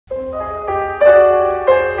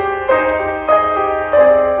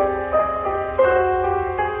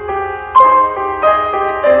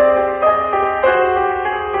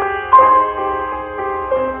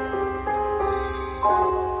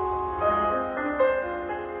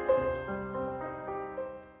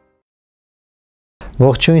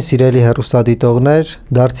Ողջույն սիրելի հեռուստադիտողներ,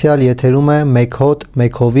 դարձյալ եթերում է Մեկ Հոտ,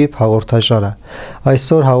 Մեկ Հովիվ հաղորդաշարը։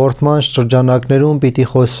 Այսօր հաղորդման շրջանակներում պիտի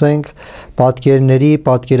խոսենք պատկերների,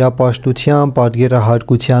 պատկերապաշտության,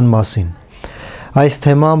 պատկերահարկության մասին։ Այս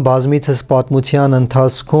թեման բազմիցս պատմության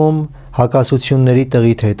ընթացքում հակասությունների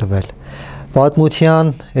տղիթ է տվել։ Պատմության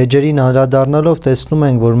էջերին անդրադառնալով տեսնում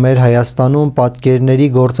ենք, որ մեր Հայաստանում պատկերների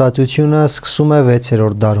գործածությունը սկսում է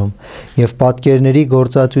 6-րդ դարում եւ պատկերների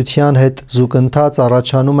գործածության հետ զուգընթաց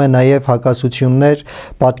առաջանում է նաեւ հակասություններ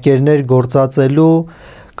պատկերներ գործածելու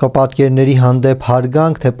պատկերների հանդեպ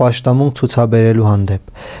հարգանք թե պաշտամունք ցուցաբերելու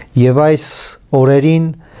հանդեպ։ Եվ այս օրերին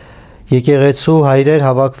եկեղեցու հայրեր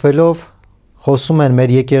հավաքվելով խոսում են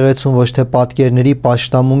մեր եկեղեցուն ոչ թե պատկերների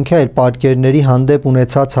պաշտամունքի, այլ պատկերների հանդեպ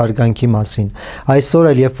ունեցած հարգանքի մասին։ Այսօր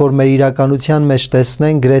էլ երբ որ մեր իրականության մեջ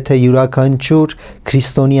տեսնենք, գրեթե յուրաքանչյուր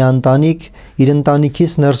քրիստոնյա ընտանիք իր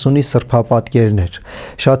ընտանիքից ներս ունի սրբապատկերներ։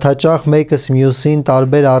 Շատ հաճախ մեկս մյուսին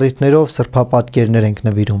տարբեր առիթներով սրբապատկերներ ենք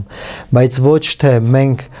նվիրում, բայց ոչ թե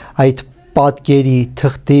մենք այդ պատկերի,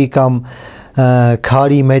 թղթի կամ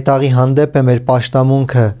քարի մետաղի հանդեպ է մեր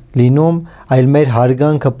պաշտամունքը լինում, այլ մեր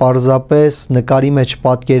հարգանքը պարզապես նկարի մեջ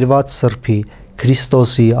պատկերված սրբի,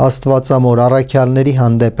 Քրիստոսի, Աստվածամոր, առաքյալների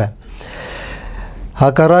հանդեպ է։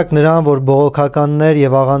 Հակառակ նրան, որ բողոքականներ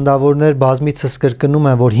եւ աղանդավորներ բազմիցս կրկնում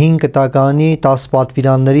են, որ 5 կտականի 10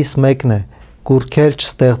 պատվիրաններից մեկն է կուրքել,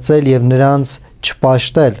 չստեղծել եւ նրանց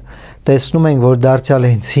չպաշտել, տեսնում ենք, որ դարձյալ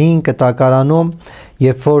հենց 5 կտակարանում,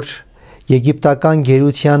 երբ որ եգիպտական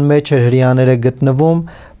գերության մեջ հրեաները գտնվում,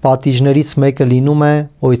 պատիժներից մեկը լինում է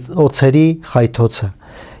օձերի խայթոցը։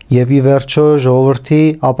 Եվ ի վերջո ժողովրդի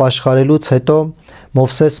ապաշխարելուց հետո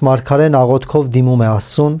Մովսես մարգարեն աղոթքով դիմում է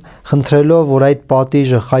Աստծուն, խնդրելով, որ այդ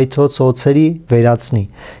պատիժը խայթոց օձերի վերացնի։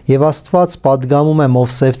 Եվ Աստված պատգամում է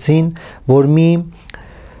Մովսեսին, որ մի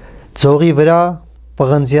ձողի վրա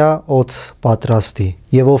պղնձյա օձ պատրաստի,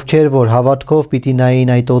 եւ ովքեր որ հավատքով պիտի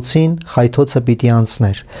նայեին այդ օձին, խայթոցը պիտի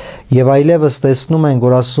անցներ։ Եվ այլևս տեսնում ենք,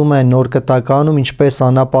 որ ասում է նոր կտականում, ինչպես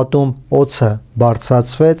անապատում օձը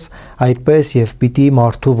բարձրացվեց, այդպես եւ պիտի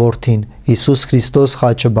մարդու որդին Հիսուս Քրիստոս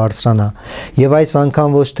խաչը բարձրանա։ Եվ այս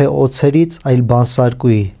անգամ ոչ թե օձերից, այլ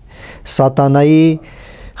բանսարկուի, սատանայի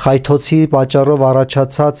խայթոցի պատճառով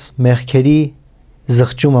առաջացած մեղքերի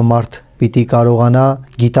զղջումը մարդ պիտի կարողանա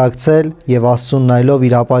գիտակցել եւ Աստծուն նայելով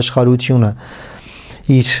իր ապաշխարությունը,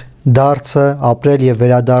 իր դարձը ապրել եւ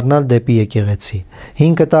վերադառնալ դեպի եկեղեցի։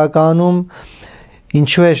 5 կտականում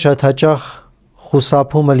ինչու է շատ հաճախ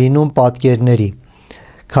խուսափումը լինում պատկերների,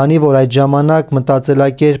 քանի որ այդ ժամանակ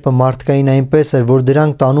մտածելակերպը մարդկային այնպես էր, որ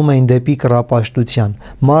դրանք տանում էին դեպի կռապաշտության։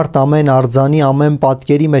 Մարդ ամեն արձանի, ամեն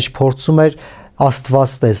պատկերի մեջ փորձում էր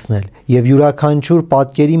Աստված տեսնել եւ յուրաքանչյուր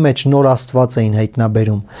պատկերի մեջ նոր Աստված էին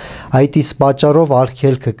հայտնաբերում։ Այդ իսկ պատճառով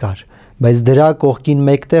արգելքը կար, բայց դրա կողքին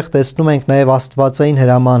մեկտեղ տեսնում ենք նաեւ Աստվածային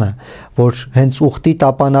հրամանը, որ հենց ուխտի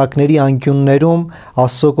տապանակների անկյուններում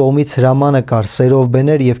Աստծո կողմից հրամանը կար սերով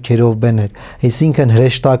բեներ եւ քերով բեներ, այսինքն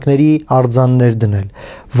հրեշտակների արձաններ դնել,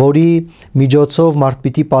 որի միջոցով մարդ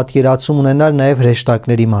պիտի պատկերացում ունենալ նաեւ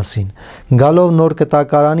հրեշտակների մասին։ Գալով նոր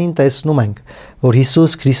կտակարանին տեսնում ենք, որ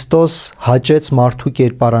Հիսուս Քրիստոս հաճեց մարդու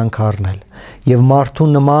կերպարանք առնել եւ մարդու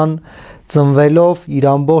նման ծնվելով իր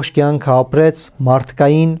ամբողջ կյանքը ապրեց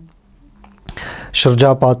մարդկային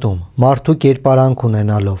շրջապատում, մարդու կերպարանք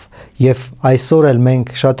ունենալով։ Եվ այսօր էլ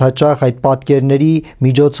մենք շատ հաճախ այդ պատկերների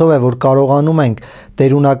միջոցով է, որ կարողանում ենք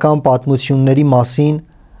տերունական պատմությունների մասին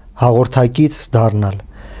հաղորդակից դառնալ։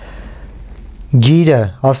 Գիրը,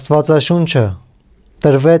 Աստվածաշունչը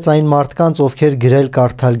տրվեց այն մարդկանց, ովքեր գրել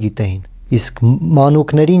կարդալ գիտեին, իսկ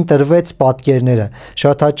մանուկներին տրվեց պատկերները։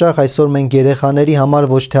 Շատ հաճախ այսօր մենք երեխաների համար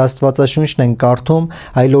ոչ թե Աստվածաշունչն ենք կարդում,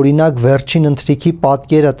 այլ օրինակ վերջին ընթրիքի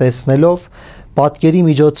պատկերը տեսնելով պատկերի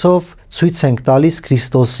միջոցով ցույց ենք տալիս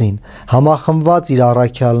Քրիստոսին, համախմբված իր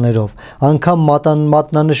առաքյալներով, անգամ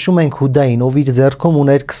մատնանշում ենք Հուդային, ով իր ձեռքում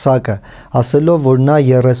ուներ քսակը, ասելով, որ նա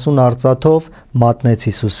 30 արծաթով մատնեց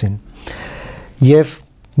Հիսուսին։ Եվ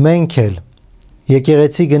մենք էլ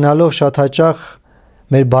եկեղեցի գնալով շատ հաճախ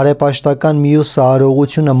մեր բարեպաշտական մյուս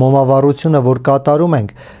արարողությունը, մոմավառությունը, որ կատարում ենք,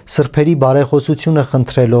 սրբերի բարեխոսությունը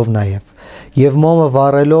խնդրելով նաև, եւ մոմը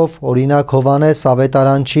վառելով, օրինակ Հովանես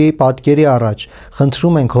Ավետարանչի պատկերի առաջ,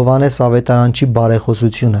 խնդրում ենք Հովանես Ավետարանչի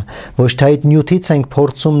բարեխոսությունը, ոչ թե այդ նյութից ենք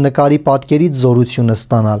փորձում նկարի պատկերից զորությունը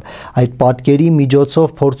ստանալ, այդ պատկերի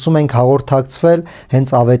միջոցով փորձում ենք հաղորդակցվել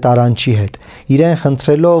հենց Ավետարանչի հետ, իրեն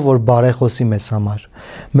խնդրելով, որ բարեխոսի մեզ համար։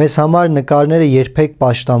 Մեզ համար նկարները երբեք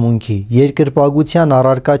պաշտամունքի, երկրպագության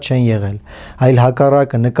առարկա չեն եղել, այլ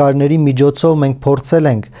հակառակը նկարների միջոցով մենք փորձել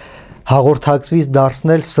ենք հաղորդակցվից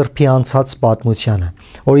դարձնել սրբի անցած պատմությանը։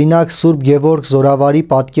 Օրինակ Սուրբ Գևորգ Զորավարի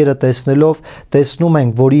պատկերը տեսնելով տեսնում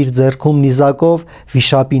ենք, որ իր ձեռքում նիզակով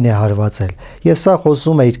վիշապին է հարվածել։ Եվ սա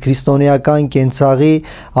խոսում է իր քրիստոնեական կենցաղի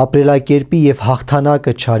ապրելակերպի եւ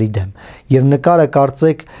հաղթանակը չարի դեմ։ Եվ նկարը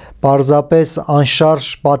կարծեք պարզապես անշարժ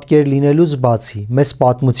պատկեր լինելուց բացի մեծ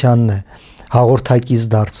պատմությանն է հաղորդակից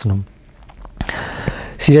դարձնում։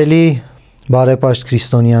 Սիրելի բարեպաշտ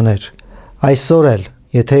քրիստոնյաներ, այսօր էլ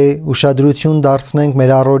եթե ուշադրություն դարձնենք մեր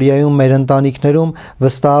առօրյայում, մեր ընտանիքներում,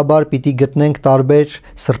 վստահաբար պիտի գտնենք տարբեր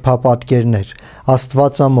սրբապատկերներ,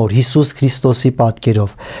 Աստվածամոր Հիսուս Քրիստոսի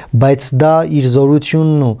պատկերով, բայց դա իր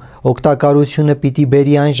զորությունն ու օգտակարությունը պիտի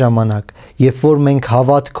բերի այն ժամանակ, երբ որ մենք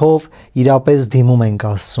հավատքով իրապես դիմում ենք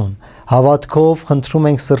Աստծուն, հավատքով խնդրում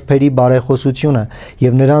ենք սրբերի բարեխոսությունը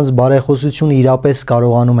եւ նրանց բարեխոսությունը իրապես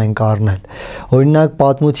կարողանում ենք առնել։ Օրինակ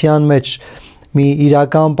պատմության մեջ մի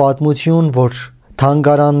իրական պատմություն, որ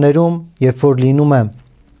թանգարաններում, երբ որ լինում է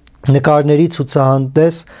նկարների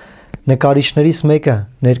ցուցահանդես, նկարիչներից մեկը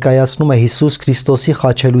ներկայացնում է Հիսուս Քրիստոսի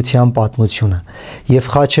խաչելության պատմությունը եւ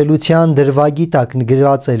խաչելության դրվագի տակ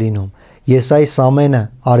գրված է լինում. Ես այս ամենը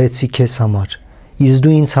արեցի քեզ համար, իսկ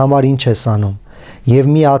դու ինձ համար ինչ ես անում։ Եվ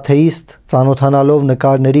մի աթեիստ ծանոթանալով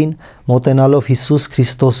նկարներին, մոտենալով Հիսուս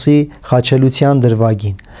Քրիստոսի խաչելության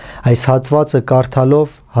դրվագին, այս հատվածը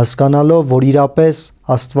կարդալով, հասկանալով, որ իրապես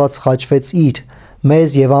Աստված խաչվեց իր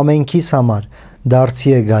մեզ եւ ամենքիս համար,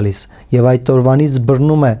 դարձի է գալիս եւ այդ օրվանից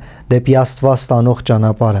բռնում է դեպի Աստված տանող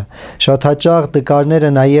ճանապարհը։ Շատ հաճախ նկարները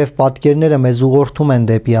նաեւ պատկերները մեզ ուղղորդում են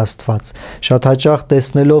դեպի Աստված։ Շատ հաճախ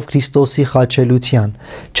տեսնելով Քրիստոսի խաչելության,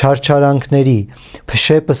 չարչարանքների,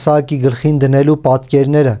 փշե պսակի գլխին դնելու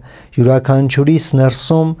պատկերները յուրաքանչյուրիս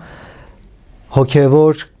ներսում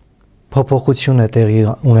հոգեվոր փոփոխություն է տեղի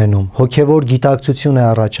ունենում, հոգևոր գիտակցություն է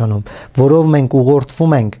առաջանում, որով մենք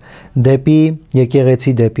ուղղորդվում ենք դեպի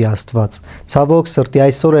եկեղեցի, դեպի Աստված։ Ցավոք սրտի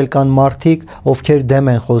այսօր էլ կան մարդիկ, ովքեր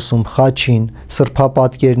դեմ են խոսում խաչին,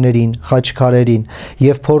 սրբապատկերներին, խաչքարերին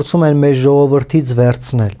եւ փորձում են մեր ժողովրդից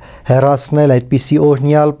վերցնել, հեռացնել այդպիսի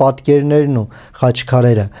օրհնյալ պատկերներն ու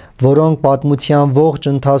խաչքարերը, որոնք պատմության ողջ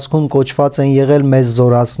ընթացքում կոչված են եղել մեզ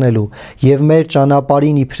զորացնելու եւ մեր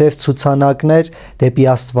ճանապարհին իբրև ցուցանակներ դեպի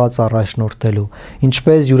Աստված առաջնորդելու,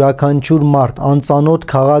 ինչպես յուրաքանչյուր մարդ անծանոթ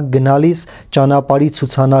քաղաք գնալիս ճանապարհի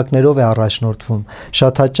ցուցանակներով է առաջնորդվում։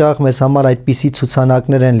 Շատ հաճախ մեզ համար այդպիսի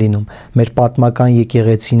ցուցանակներ են լինում մեր պատմական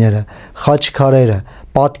եկեղեցիները, խաչքարերը,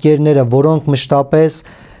 պատկերները, որոնք մշտապես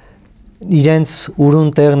իրենց ուրույն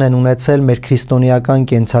տեղն են ունեցել մեր քրիստոնեական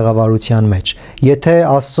կենցաղավարության մեջ։ Եթե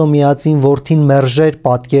Աստծո միածին որդին մերժեր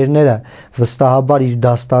պատկերները, վստահաբար իր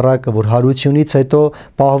դաստառակը, որ հարությունից հետո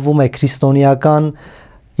պահվում է քրիստոնեական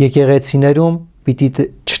եկեղեցիներում, պիտի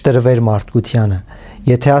չտրվեր մարդկությանը։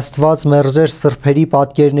 Եթե Աստված մերժեր սրբերի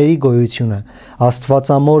պատկերների գոյությունը,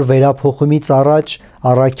 Աստվածամոր վերափոխումից առաջ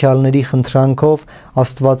առաքյալների խնդրանքով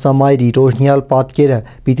Աստվածամայր իր օրհնյալ պատկերը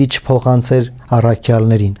պիտի չփոխանցեր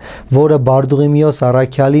առաքյալներին, որը Բարդուղիմեոս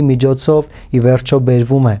առաքյալի միջոցով ի վերջո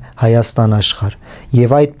բերվում է Հայաստան աշխարհ,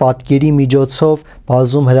 եւ այդ պատկերի միջոցով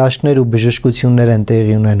բազում հրաշքներ ու բժշկություններ են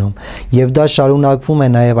տեղի ունենում, եւ դա շարունակվում է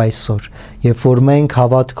նաեւ այսօր, երբ որ մենք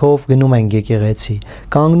հավատքով գնում ենք եկեղեցի,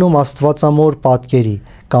 կանգնում Աստվածամոր պատկերի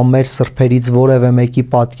կամ մեր սրբերից որևէ մեկի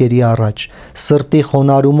պատկերի առաջ, սրտի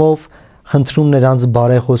խոնարհումով խնդրում նրանց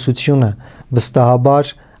բարեխոսությունը,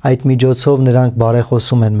 վստահաբար այդ միջոցով նրանք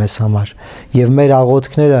բարեխոսում են մեզ համար եւ մեր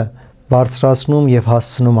աղոթքները բարձրացնում եւ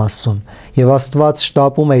հասցնում Աստծուն եւ Աստված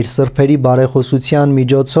շտապում է իր սրբերի բարեխոսության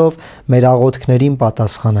միջոցով մեր աղոթքներին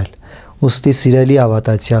պատասխանել։ Ուստի սիրելի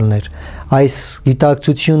ավատացյալներ, այս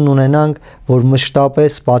գիտակցությունն ունենանք, որ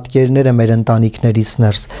մշտապես պատկերները մեր ընտանիքներից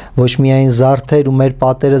ներս ոչ միայն զարդեր ու մեր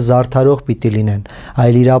պատերը զարդարող պիտի լինեն,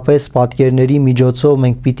 այլ իրապես պատկերների միջոցով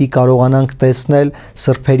մենք պիտի կարողանանք տեսնել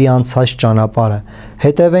սրբերի անցած ճանապարհը,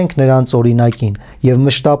 հետևենք նրանց օրինակին եւ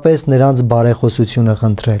մշտապես նրանց բարեխոսությունը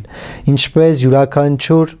խնդրել, ինչպես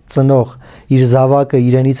յուրաքանչյուր ծնող իր զավակը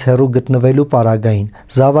իրենից հեռու գտնվելու պարագային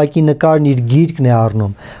զավակի նկարն իր գիրկն է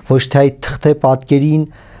առնում, ոչ թե այդ թղթե պատկերին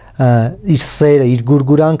իր սերը, իր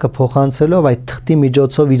գուրգուրանքը փոխանցելով, այդ թղթի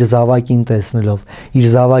միջոցով իր զավակին տեսնելով, իր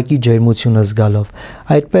զավակի ջերմությունը զգալով,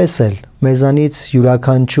 այդպես էլ մեզանից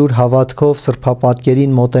յուրաքանչյուր հավատքով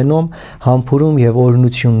սրբապատկերին մոտենում, համբուրում եւ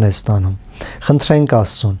օրհնությունն է ստանում։ Խնդրենք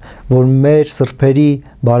Աստծուն, որ մեր սրբերի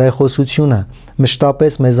բարեխոսությունը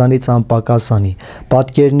մշտապես մեզանից անպակաս անի,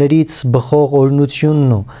 պատկերներից բխող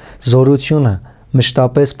օրհնությունն ու զորությունը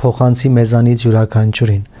մշտապես փոխանցի մեզանից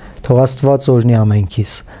յուրաքանչյուրին։ Թող Աստված օրհնի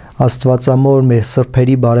ամենքիս։ Աստվածամոր մեր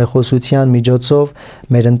սրբերի բարեխոսության միջոցով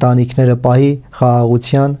մեր ընտանիքները պահի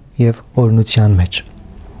խաղաղության եւ օրհնության մեջ։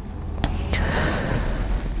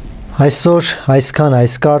 Այսօր այսքան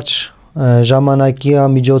այս կարճ ժամանակի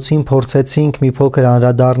միջոցին փորձեցինք մի փոքր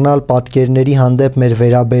անդրադառնալ պատկերների հանդեպ մեր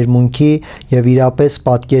վերաբերմունքի եւ իրապես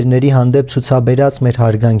պատկերների հանդեպ ցուցաբերած մեր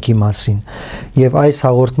հարգանքի մասին։ Եվ այս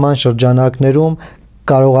հաղորդման շրջանակներում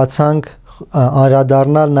կարողացանք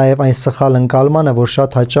անդրադառնալ նաև այն սխալ ընկալմանը, որ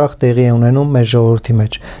շատ հաճախ տեղի է ունենում մեր ժողովրդի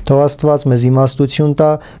մեջ։ Թող Աստված մեզ իմաստություն տա,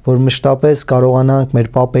 որ մշտապես կարողանանք մեր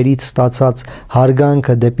պապերից ստացած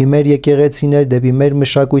հարգանքը դեպի մեր եկեղեցիներ, դեպի մեր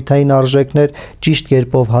մշակութային արժեքներ ճիշտ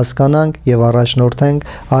կերպով հասկանանք եւ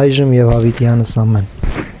առաջնորդենք այժմ եւ հավիտյանս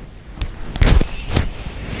ամեն։